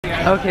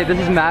Okay, this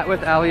is Matt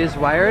with Allie Is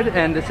Wired,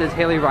 and this is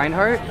Haley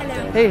Reinhart.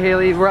 Hello. Hey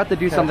Haley, we're at the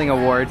Do Something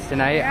Awards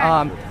tonight.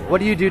 What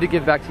do you do to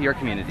give back to your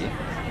community?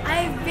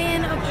 I've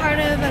been a part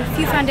of a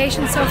few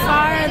foundations so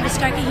far, the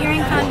Starkey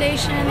Hearing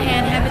Foundation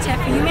and Habitat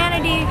for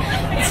Humanity.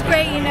 It's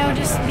great, you know,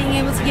 just being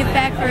able to give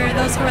back for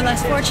those who are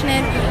less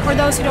fortunate or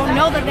those who don't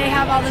know that they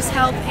have all this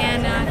help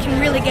and can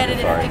really get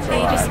it if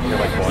they just,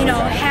 you know,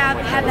 have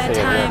that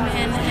time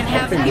and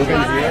have people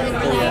out there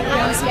who really, you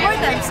know, support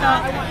them. So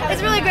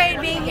it's really great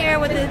being here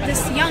with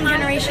this young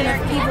generation of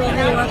people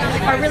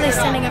who are really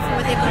standing up for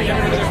what they believe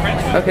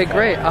in. Okay,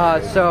 great.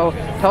 So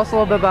tell us a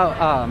little bit about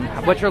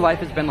what your life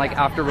has been like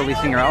after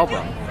releasing your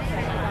album.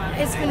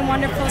 It's been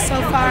wonderful so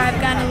far.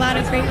 I've gotten a lot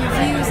of great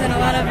reviews and a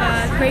lot of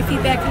great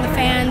feedback from the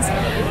fans.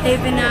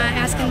 They've been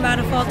asking about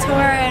a fall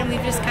tour, and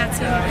we've just got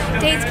some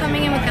dates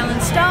coming in with Ellen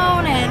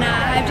Stone, and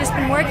I've just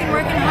been working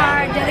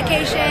hard,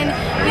 dedication.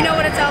 You know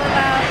what it's all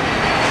about.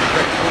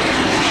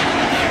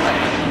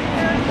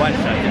 1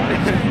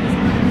 second.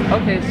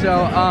 Okay,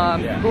 so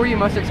who are you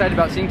most excited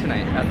about seeing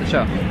tonight at the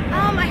show?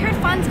 I heard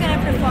Fun's gonna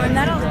perform.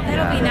 That'll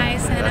be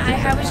nice. And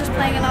I was just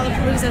playing at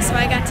Lollapalooza, so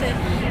I got to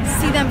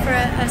see them for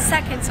a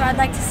second. So I'd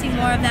like to see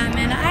more of them.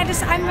 And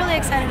I'm really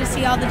excited to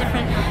see all the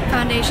different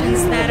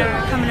foundations that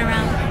are coming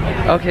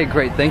around. Okay,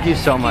 great. Thank you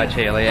so much,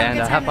 Haley, and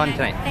have fun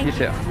tonight. Thank you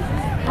too.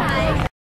 Bye.